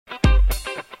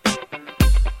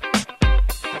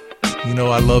You know,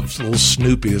 I love little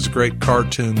Snoopy. There's a great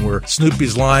cartoon where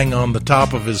Snoopy's lying on the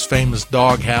top of his famous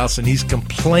doghouse and he's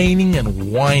complaining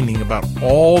and whining about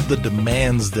all the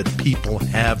demands that people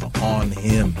have on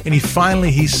him. And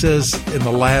he says in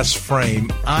the last frame,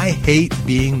 "I hate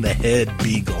being the head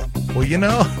beagle." Well, you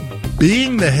know,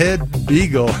 being the head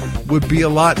beagle would be a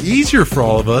lot easier for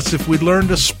all of us if we'd learn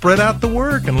to spread out the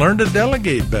work and learn to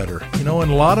delegate better. You know,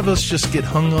 and a lot of us just get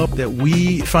hung up that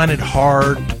we find it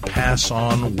hard to pass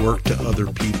on work to other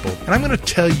people. And I'm going to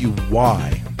tell you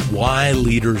why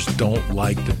leaders don't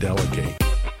like to delegate.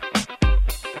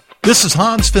 This is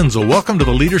Hans Finzel. Welcome to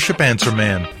the Leadership Answer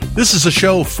Man. This is a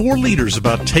show for leaders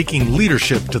about taking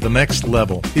leadership to the next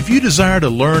level. If you desire to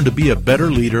learn to be a better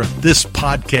leader, this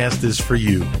podcast is for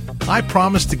you. I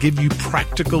promise to give you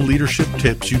practical leadership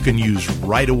tips you can use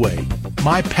right away.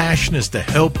 My passion is to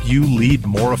help you lead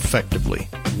more effectively.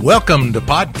 Welcome to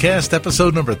podcast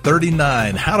episode number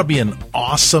 39, How to Be an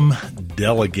Awesome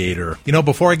Delegator. You know,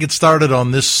 before I get started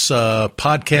on this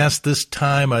podcast this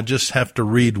time, I just have to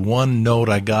read one note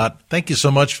I got. Thank you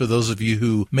so much for those of you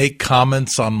who make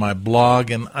comments on my blog,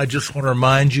 and I just want to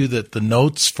remind you that the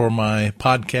notes for my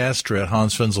podcast are at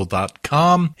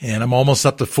hansfinzel.com, and I'm almost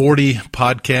up to 40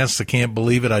 podcasts. I can't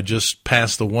believe it. I just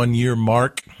passed the 1-year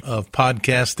mark of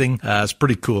podcasting. It's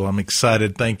pretty cool. I'm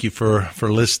excited. Thank you for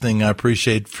listening. I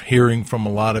appreciate hearing from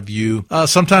a lot of you.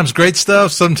 Sometimes great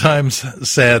stuff, sometimes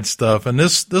sad stuff. And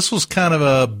this was kind of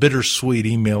a bittersweet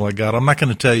email I got. I'm not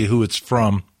going to tell you who it's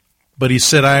from, but he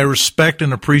said, "I respect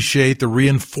and appreciate the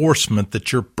reinforcement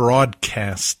that your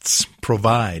broadcasts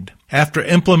provide. After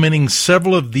implementing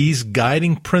several of these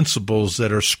guiding principles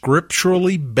that are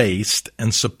scripturally based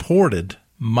and supported,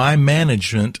 my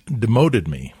management demoted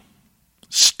me,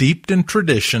 steeped in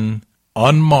tradition,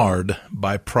 unmarred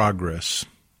by progress.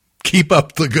 Keep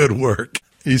up the good work."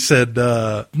 He said,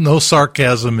 no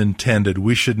sarcasm intended.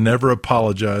 We should never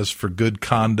apologize for good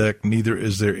conduct. Neither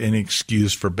is there any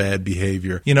excuse for bad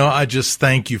behavior. You know, I just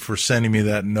thank you for sending me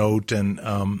that note. And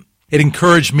it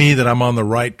encouraged me that I'm on the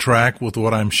right track with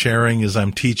what I'm sharing as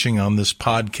I'm teaching on this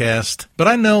podcast. But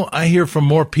I know I hear from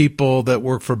more people that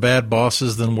work for bad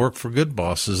bosses than work for good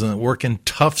bosses, and that work in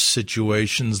tough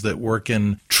situations, that work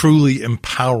in truly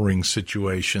empowering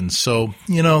situations. So,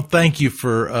 you know, thank you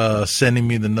for sending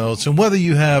me the notes. And whether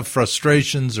you have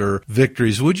frustrations or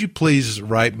victories, would you please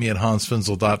write me at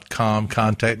hansfinzel.com,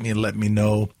 contact me and let me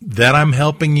know that I'm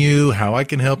helping you, how I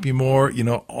can help you more. You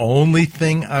know, only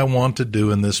thing I want to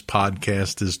do in this podcast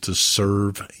is to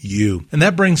serve you. And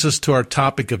that brings us to our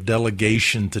topic of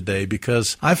delegation today,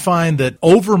 because I find that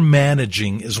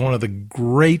overmanaging is one of the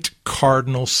great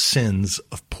cardinal sins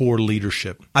of poor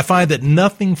leadership. I find that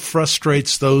nothing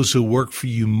frustrates those who work for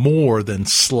you more than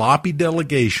sloppy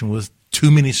delegation with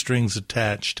too many strings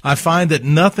attached. I find that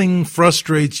nothing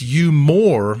frustrates you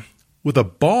more with a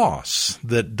boss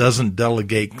that doesn't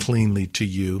delegate cleanly to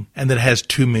you and that has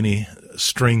too many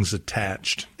strings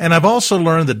attached. And I've also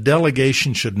learned that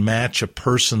delegation should match a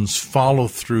person's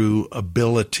follow-through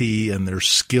ability and their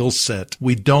skill set.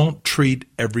 We don't treat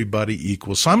everybody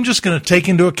equal. So I'm just going to take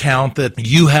into account that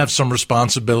you have some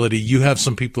responsibility. You have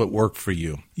some people that work for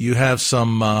you. You have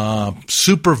some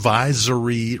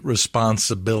supervisory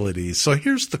responsibilities. So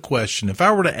here's the question. If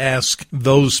I were to ask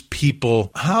those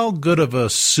people, how good of a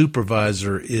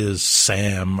supervisor is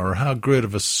Sam, or how good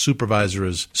of a supervisor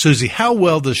is Susie? How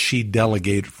well does she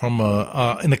delegate from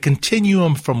in a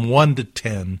continuum from 1 to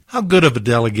 10? How good of a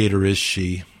delegator is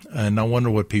she? And I wonder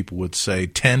what people would say.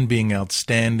 10 being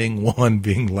outstanding, 1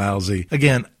 being lousy.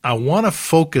 Again, I want to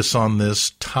focus on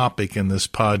this topic in this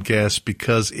podcast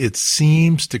because it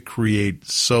seems to create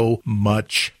so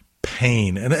much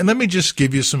pain. And let me just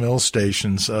give you some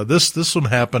illustrations. This one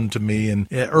happened to me and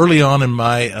early on in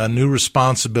my new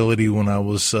responsibility when I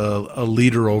was a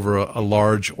leader over a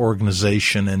large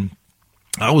organization. And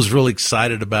I was really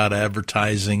excited about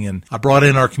advertising, and I brought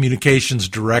in our communications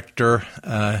director.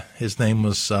 His name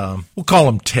was, we'll call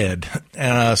him Ted.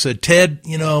 And I said, "Ted,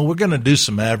 you know, we're going to do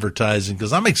some advertising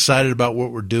because I'm excited about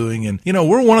what we're doing. And, you know,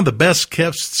 we're one of the best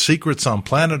kept secrets on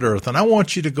planet Earth. And I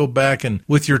want you to go back and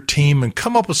with your team and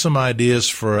come up with some ideas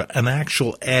for an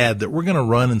actual ad that we're going to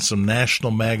run in some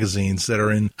national magazines that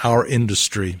are in our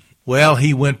industry." Well,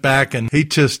 he went back and he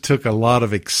just took a lot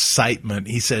of excitement.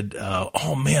 He said,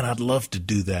 "Oh man, I'd love to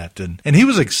do that." And he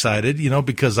was excited, you know,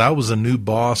 because I was a new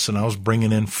boss and I was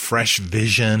bringing in fresh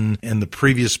vision, and the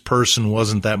previous person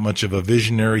wasn't that much of a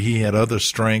visionary. He had other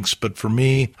strengths, but for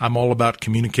me, I'm all about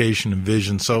communication and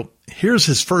vision. So here's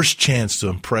his first chance to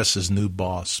impress his new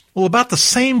boss. Well, about the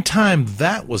same time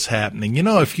that was happening,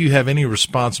 if you have any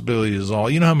responsibility at all,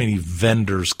 you know how many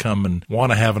vendors come and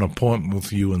want to have an appointment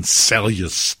with you and sell you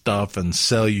stuff and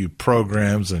sell you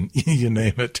programs and you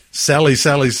name it. Sally.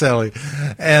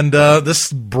 And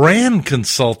this brand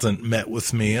consultant met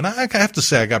with me, and I have to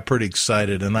say I got pretty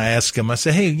excited, and I asked him, I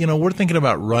said, hey, we're thinking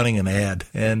about running an ad,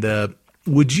 and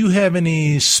would you have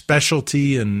any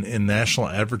specialty in national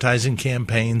advertising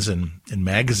campaigns and in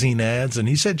magazine ads? And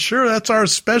he said, sure, that's our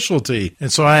specialty.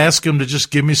 And so I asked him to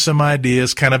just give me some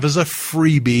ideas kind of as a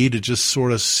freebie to just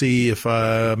sort of see if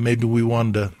maybe we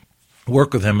wanted to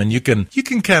work with him. And you can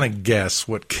kind of guess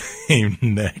what came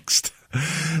next.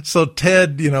 So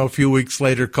Ted, a few weeks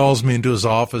later calls me into his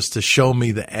office to show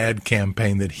me the ad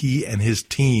campaign that he and his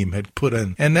team had put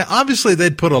in. And obviously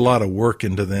they'd put a lot of work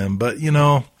into them, but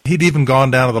he'd even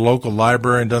gone down to the local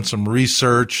library and done some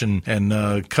research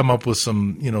and come up with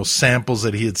some, samples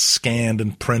that he had scanned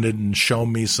and printed and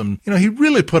shown me some, he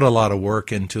really put a lot of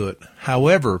work into it.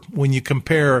 However, when you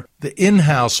compare the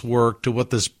in-house work to what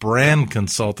this brand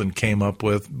consultant came up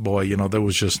with, boy, there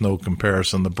was just no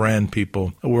comparison. The brand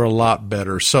people were a lot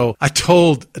better. So I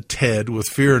told Ted with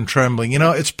fear and trembling,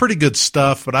 it's pretty good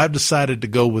stuff, but I've decided to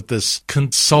go with this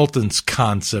consultant's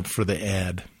concept for the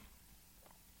ad.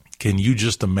 Can you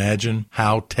just imagine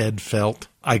how Ted felt?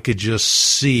 I could just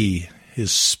see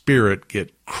his spirit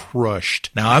get crushed.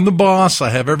 Now, I'm the boss. I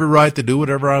have every right to do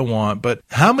whatever I want, but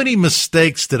how many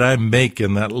mistakes did I make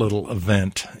in that little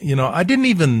event? I didn't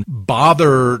even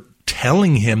bother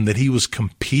telling him that he was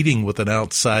competing with an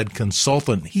outside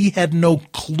consultant. He had no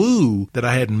clue that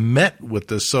I had met with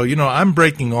this. So, I'm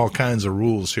breaking all kinds of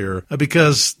rules here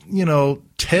because,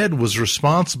 Ted was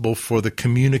responsible for the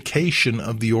communication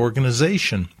of the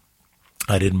organization.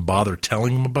 I didn't bother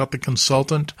telling him about the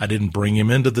consultant. I didn't bring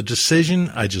him into the decision.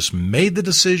 I just made the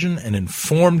decision and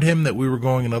informed him that we were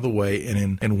going another way.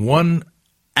 And in one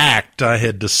act, I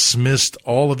had dismissed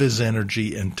all of his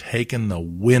energy and taken the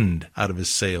wind out of his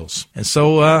sails. And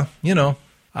so,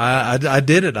 I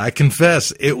did it. I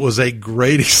confess it was a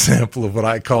great example of what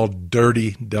I call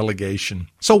dirty delegation.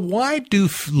 So why do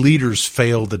leaders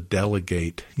fail to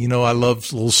delegate? I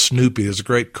love little Snoopy. There's a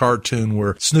great cartoon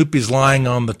where Snoopy's lying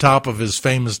on the top of his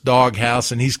famous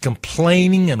doghouse and he's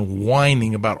complaining and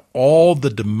whining about all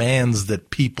the demands that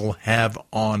people have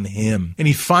on him. And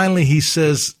he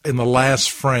says in the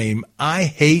last frame, I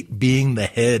hate being the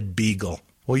head beagle.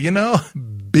 Well,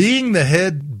 being the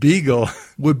head beagle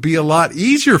would be a lot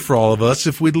easier for all of us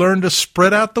if we'd learn to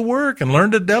spread out the work and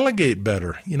learn to delegate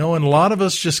better. And a lot of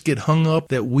us just get hung up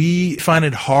that we find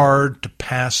it hard to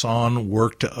pass on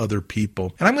work to other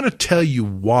people. And I'm going to tell you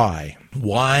why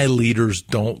leaders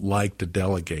don't like to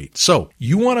delegate. So,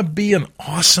 you want to be an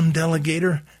awesome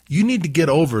delegator? You need to get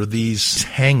over these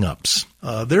hang-ups.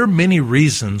 There are many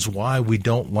reasons why we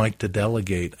don't like to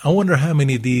delegate. I wonder how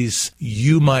many of these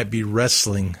you might be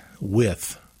wrestling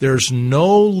with. There's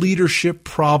no leadership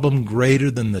problem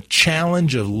greater than the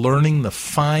challenge of learning the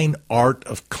fine art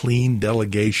of clean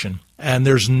delegation. And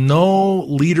there's no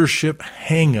leadership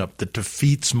hang-up that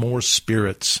defeats more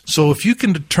spirits. So if you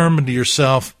can determine to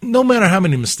yourself, no matter how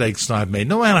many mistakes I've made,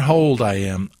 no matter how old I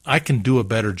am, I can do a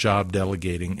better job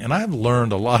delegating. And I've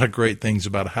learned a lot of great things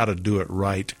about how to do it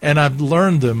right. And I've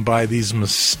learned them by these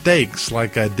mistakes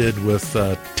like I did with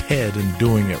Ted in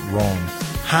doing it wrong.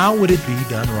 How would it be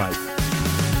done right?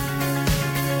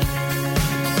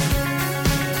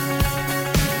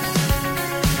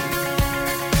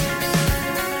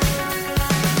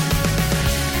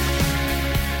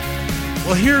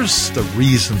 Well, here's the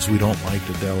reasons we don't like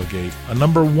to delegate.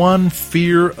 Number one,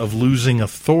 fear of losing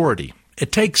authority.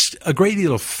 It takes a great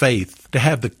deal of faith to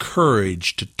have the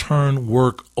courage to turn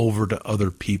work over to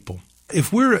other people.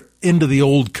 If we're into the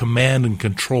old command and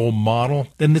control model,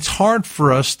 then it's hard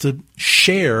for us to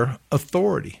share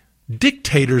authority.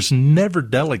 Dictators never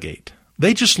delegate.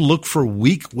 They just look for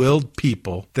weak-willed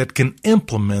people that can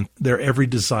implement their every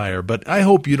desire. But I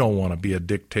hope you don't want to be a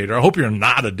dictator. I hope you're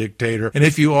not a dictator. And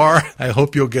if you are, I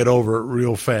hope you'll get over it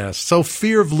real fast. So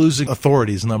fear of losing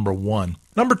authority is number one.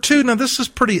 Number two, now this is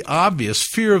pretty obvious,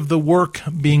 fear of the work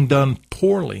being done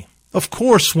poorly. Of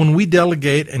course, when we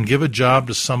delegate and give a job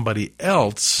to somebody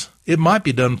else, it might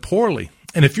be done poorly.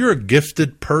 And if you're a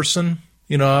gifted person,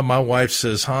 my wife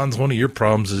says, Hans, one of your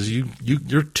problems is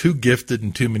you're too gifted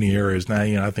in too many areas. Now,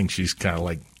 I think she's kind of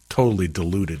like totally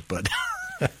deluded, but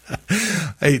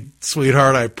Hey,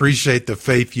 sweetheart, I appreciate the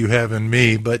faith you have in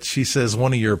me, but she says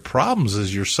one of your problems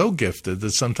is you're so gifted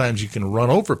that sometimes you can run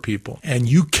over people, and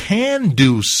you can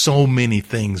do so many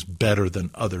things better than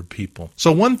other people.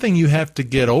 So one thing you have to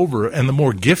get over, and the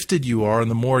more gifted you are and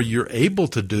the more you're able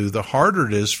to do, the harder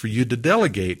it is for you to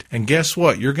delegate. And guess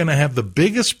what? You're going to have the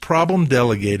biggest problem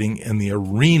delegating in the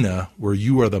arena where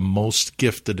you are the most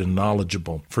gifted and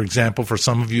knowledgeable. For example, for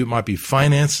some of you, it might be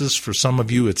finances. For some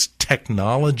of you, it's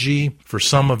technology. For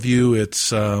some of you,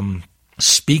 it's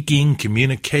speaking,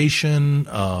 communication,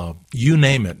 you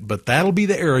name it. But that'll be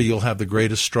the area you'll have the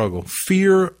greatest struggle.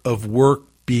 Fear of work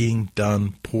being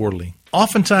done poorly.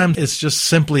 Oftentimes, it's just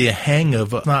simply a hang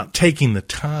of not taking the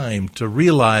time to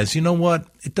realize, you know what,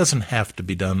 it doesn't have to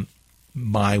be done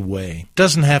my way. It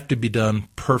doesn't have to be done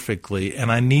perfectly. And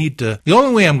the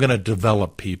only way I'm going to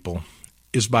develop people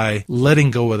is by letting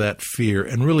go of that fear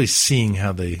and really seeing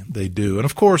how they do. And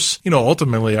of course,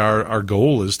 ultimately our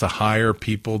goal is to hire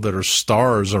people that are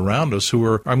stars around us who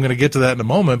are, I'm going to get to that in a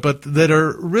moment, but that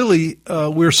are really,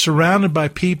 we're surrounded by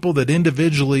people that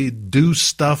individually do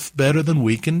stuff better than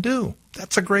we can do.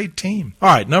 That's a great team. All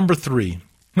right, number 3,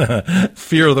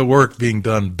 fear of the work being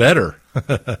done better.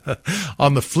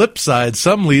 On the flip side,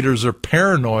 some leaders are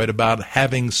paranoid about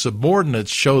having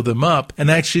subordinates show them up and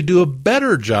actually do a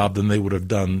better job than they would have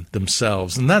done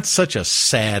themselves. And that's such a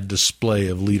sad display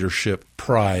of leadership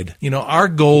pride. Our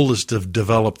goal is to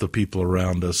develop the people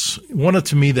around us. One of,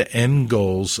 to me, the end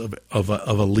goals of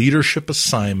a leadership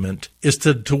assignment is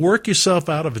to work yourself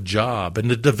out of a job and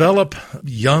to develop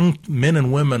young men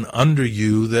and women under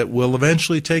you that will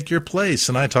eventually take your place.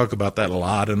 And I talk about that a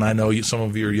lot, and I know some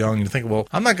of you are young and you think, well,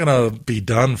 I'm not going to be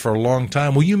done for a long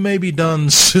time. Well, you may be done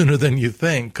sooner than you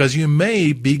think, because you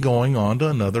may be going on to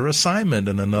another assignment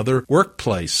in another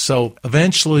workplace. So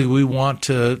eventually we want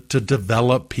to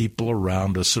develop people around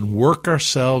us and work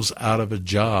ourselves out of a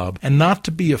job, and not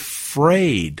to be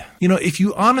afraid. If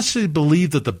you honestly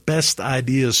believe that the best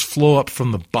ideas flow up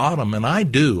from the bottom, and I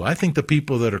do, I think the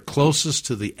people that are closest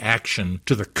to the action,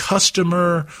 to the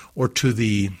customer or to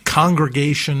the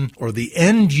congregation or the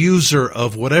end user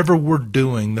of whatever we're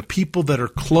doing, the people that are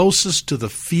closest to the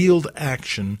field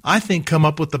action, I think come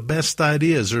up with the best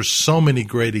ideas. There's so many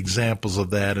great examples of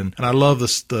that. And I love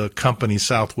the company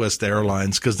Southwest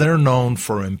Airlines, because they're known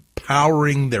for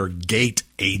empowering their gate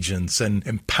agents and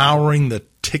empowering the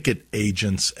ticket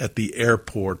agents at the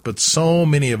airport. But so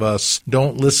many of us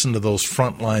don't listen to those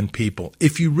frontline people.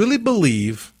 If you really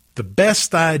believe the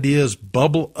best ideas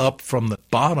bubble up from the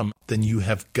bottom, then you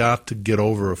have got to get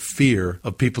over a fear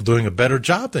of people doing a better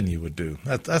job than you would do.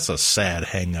 That's a sad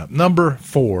hang-up. Number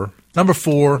four,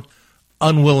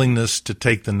 unwillingness to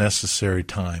take the necessary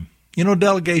time.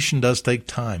 Delegation does take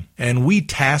time. And we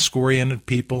task-oriented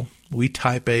people, we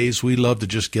type A's, we love to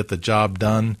just get the job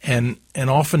done. And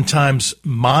oftentimes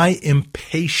my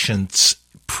impatience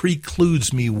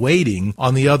precludes me waiting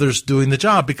on the others doing the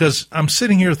job, because I'm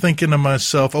sitting here thinking to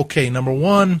myself, okay, number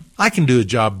one, I can do a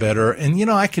job better, and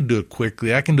I can do it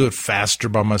quickly. I can do it faster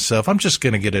by myself. I'm just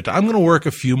going to get it. I'm going to work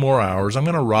a few more hours. I'm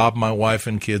going to rob my wife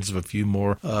and kids of a few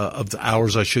more of the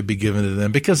hours I should be giving to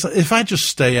them, because if I just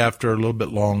stay after a little bit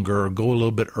longer or go a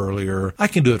little bit earlier, I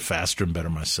can do it faster and better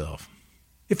myself.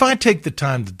 If I take the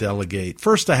time to delegate,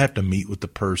 first I have to meet with the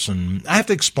person. I have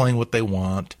to explain what they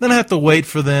want. Then I have to wait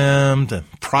for them to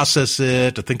process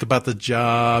it, to think about the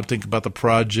job, think about the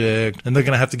project. And they're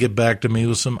going to have to get back to me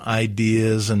with some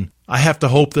ideas. And I have to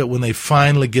hope that when they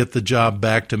finally get the job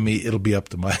back to me, it'll be up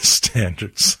to my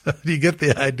standards. Do you get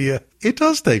the idea? It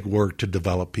does take work to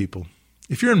develop people.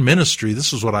 If you're in ministry,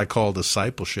 this is what I call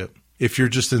discipleship. If you're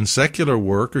just in secular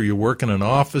work, or you work in an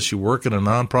office, you work in a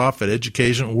nonprofit,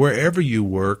 education, wherever you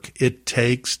work, it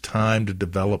takes time to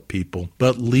develop people.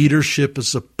 But leadership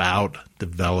is about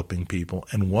developing people.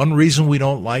 And one reason we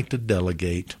don't like to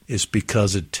delegate is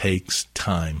because it takes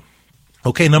time.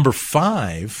 Okay, number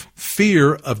 5,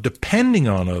 fear of depending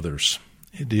on others.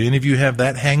 Do any of you have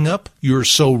that hang up? You're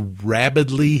so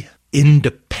rabidly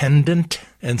independent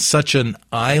and such an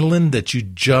island that you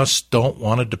just don't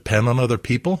want to depend on other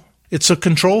people? It's a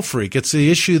control freak. It's the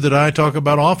issue that I talk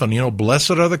about often.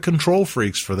 Blessed are the control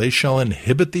freaks, for they shall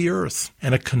inhabit the earth.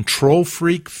 And a control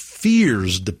freak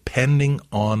fears depending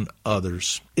on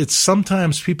others. It's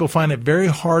sometimes people find it very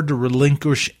hard to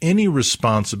relinquish any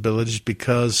responsibilities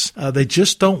because they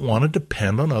just don't want to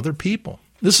depend on other people.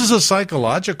 This is a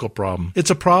psychological problem.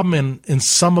 It's a problem in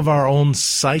some of our own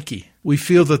psyche. We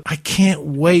feel that I can't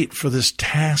wait for this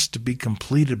task to be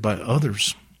completed by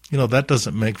others. that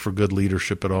doesn't make for good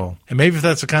leadership at all. And maybe if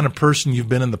that's the kind of person you've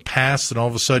been in the past and all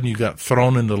of a sudden you got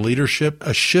thrown into leadership,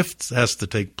 a shift has to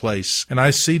take place. And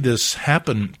I see this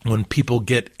happen when people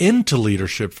get into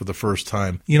leadership for the first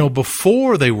time.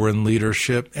 Before they were in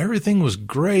leadership, everything was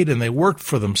great and they worked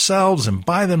for themselves and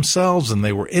by themselves and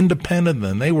they were independent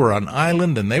and they were on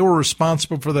island and they were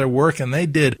responsible for their work and they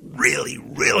did really,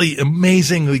 really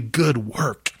amazingly good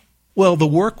work. Well, the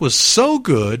work was so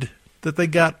good that they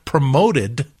got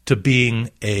promoted to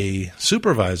being a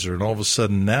supervisor, and all of a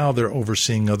sudden now they're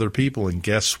overseeing other people. And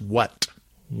guess what?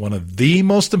 One of the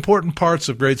most important parts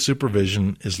of great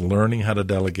supervision is learning how to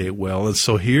delegate well. And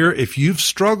so here, if you've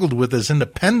struggled with this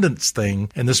independence thing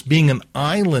and this being an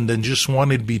island and just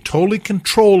wanting to be totally in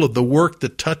control of the work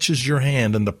that touches your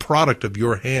hand and the product of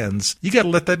your hands, you got to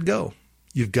let that go.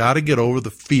 You've got to get over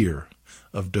the fear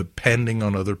of depending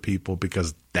on other people,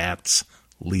 because that's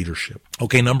leadership.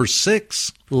 Okay, number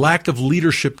 6, lack of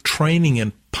leadership training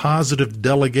and positive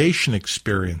delegation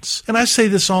experience. And I say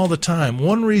this all the time.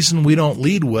 One reason we don't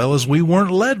lead well is we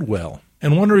weren't led well.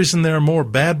 And one reason there are more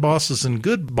bad bosses than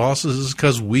good bosses is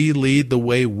because we lead the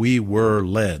way we were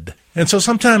led. And so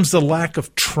sometimes the lack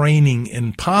of training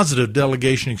in positive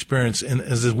delegation experience, and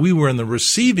as if we were in the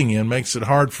receiving end, makes it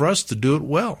hard for us to do it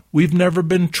well. We've never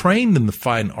been trained in the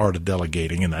fine art of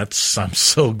delegating, and I'm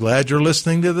so glad you're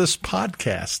listening to this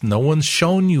podcast. No one's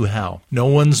shown you how. No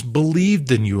one's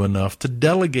believed in you enough to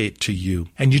delegate to you,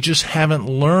 and you just haven't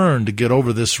learned to get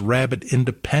over this rabid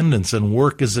independence and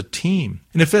work as a team.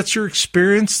 And if that's your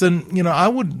experience, then, I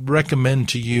would recommend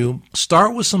to you,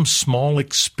 start with some small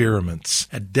experiments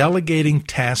at delegating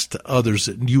tasks to others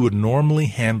that you would normally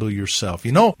handle yourself.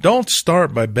 Don't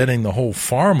start by betting the whole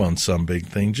farm on some big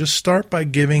thing. Just start by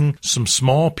giving some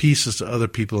small pieces to other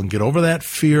people and get over that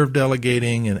fear of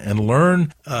delegating and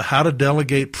learn how to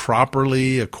delegate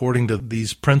properly according to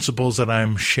these principles that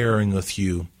I'm sharing with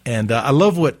you. And I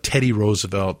love what Teddy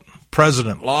Roosevelt,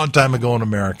 president, long time ago in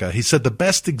America, he said the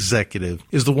best executive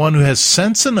is the one who has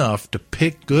sense enough to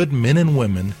pick good men and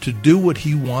women to do what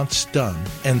he wants done,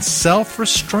 and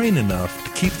self-restraint enough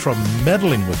to keep from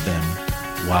meddling with them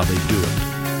while they do it.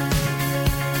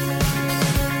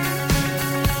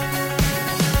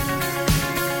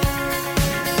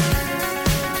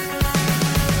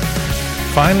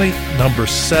 Finally, number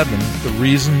 7, the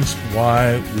reasons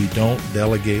why we don't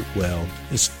delegate well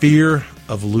is fear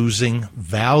of losing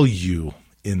value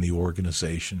in the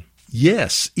organization.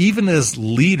 Yes, even as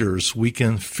leaders, we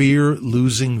can fear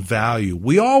losing value.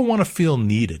 We all want to feel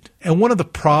needed. And one of the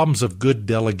problems of good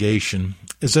delegation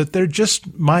is that there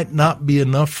just might not be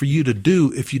enough for you to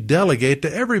do if you delegate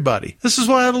to everybody. This is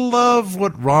why I love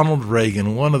what Ronald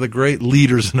Reagan, one of the great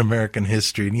leaders in American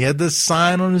history, and he had this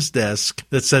sign on his desk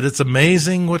that said, "It's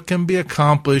amazing what can be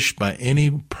accomplished by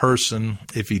any person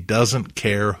if he doesn't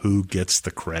care who gets the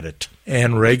credit."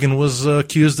 And Reagan was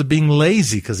accused of being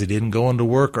lazy because he didn't go into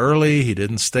work early, he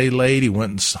didn't stay late, he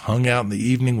went and hung out in the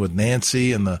evening with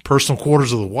Nancy in the personal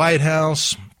quarters of the White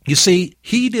House. You see,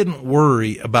 he didn't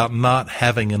worry about not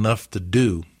having enough to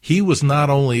do. He was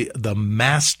not only the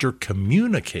master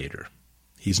communicator,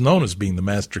 he's known as being the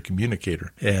master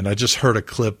communicator. And I just heard a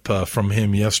clip from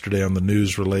him yesterday on the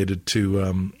news related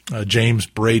to James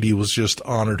Brady was just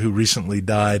honored, who recently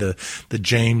died. The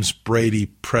James Brady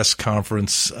press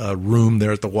conference room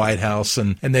there at the White House.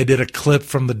 And they did a clip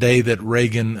from the day that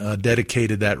Reagan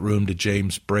dedicated that room to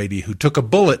James Brady, who took a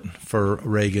bullet for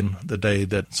Reagan the day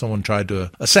that someone tried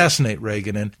to assassinate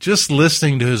Reagan. And just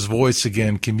listening to his voice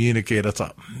again communicate, I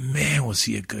thought, man, was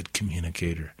he a good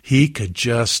communicator. He's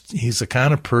the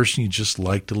kind of person you just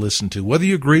like to listen to. Whether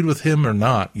you agreed with him or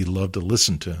not, you love to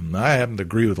listen to him. I happen to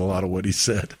agree with a lot of what he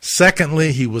said.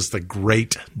 Secondly, he was the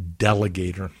great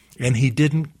delegator, and he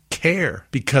didn't care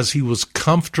because he was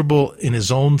comfortable in his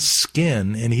own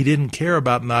skin, and he didn't care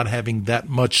about not having that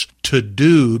much to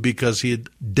do because he had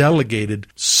delegated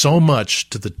so much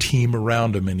to the team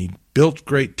around him, and he built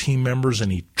great team members,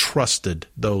 and he trusted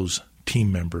those team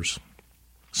members.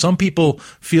 Some people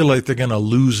feel like they're going to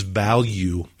lose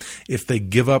value if they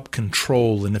give up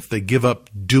control and if they give up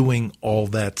doing all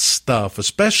that stuff,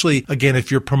 especially, again,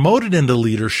 if you're promoted into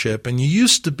leadership and you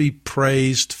used to be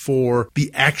praised for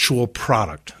the actual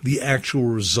product, the actual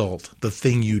result, the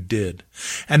thing you did.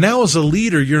 And now as a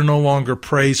leader, you're no longer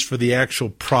praised for the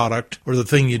actual product or the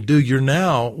thing you do. You're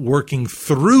now working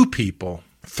through people,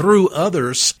 through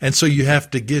others, and so you have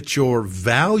to get your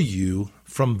value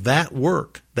from that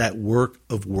work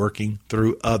of working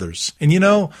through others.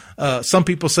 And some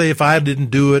people say, if I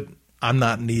didn't do it, I'm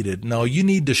not needed. No, you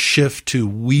need to shift to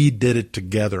we did it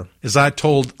together. As I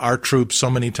told our troops so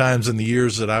many times in the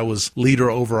years that I was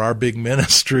leader over our big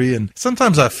ministry, and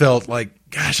sometimes I felt like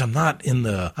gosh, I'm not in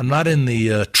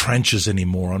the trenches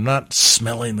anymore. I'm not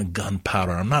smelling the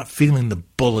gunpowder. I'm not feeling the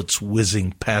bullets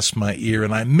whizzing past my ear.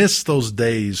 And I miss those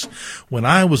days when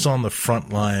I was on the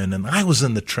front line and I was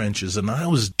in the trenches and I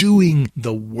was doing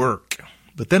the work.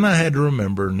 But then I had to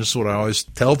remember, and this is what I always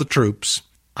tell the troops,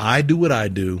 I do what I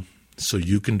do so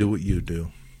you can do what you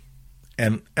do.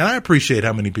 And I appreciate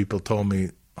how many people told me,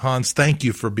 Hans, thank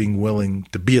you for being willing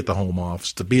to be at the home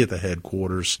office, to be at the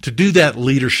headquarters, to do that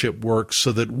leadership work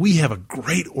so that we have a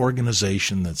great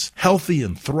organization that's healthy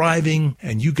and thriving,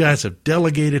 and you guys have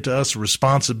delegated to us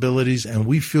responsibilities, and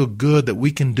we feel good that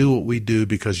we can do what we do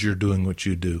because you're doing what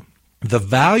you do. The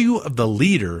value of the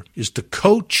leader is to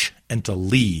coach and to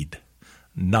lead,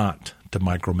 not to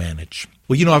micromanage.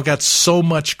 Well, I've got so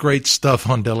much great stuff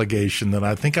on delegation that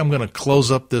I think I'm going to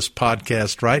close up this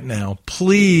podcast right now.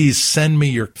 Please send me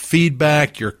your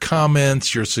feedback, your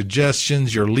comments, your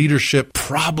suggestions, your leadership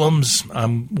problems.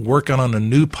 I'm working on a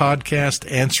new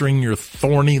podcast answering your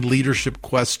thorny leadership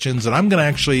questions, and I'm going to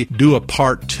actually do a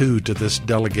part 2 to this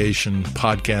delegation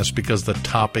podcast because the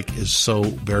topic is so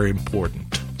very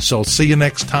important. So see you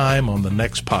next time on the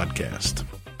next podcast.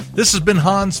 This has been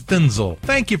Hans Finzel.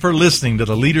 Thank you for listening to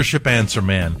the Leadership Answer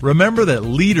Man. Remember that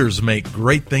leaders make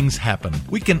great things happen.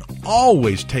 We can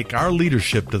always take our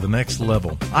leadership to the next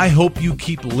level. I hope you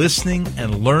keep listening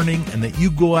and learning and that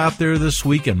you go out there this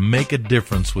week and make a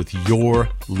difference with your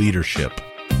leadership.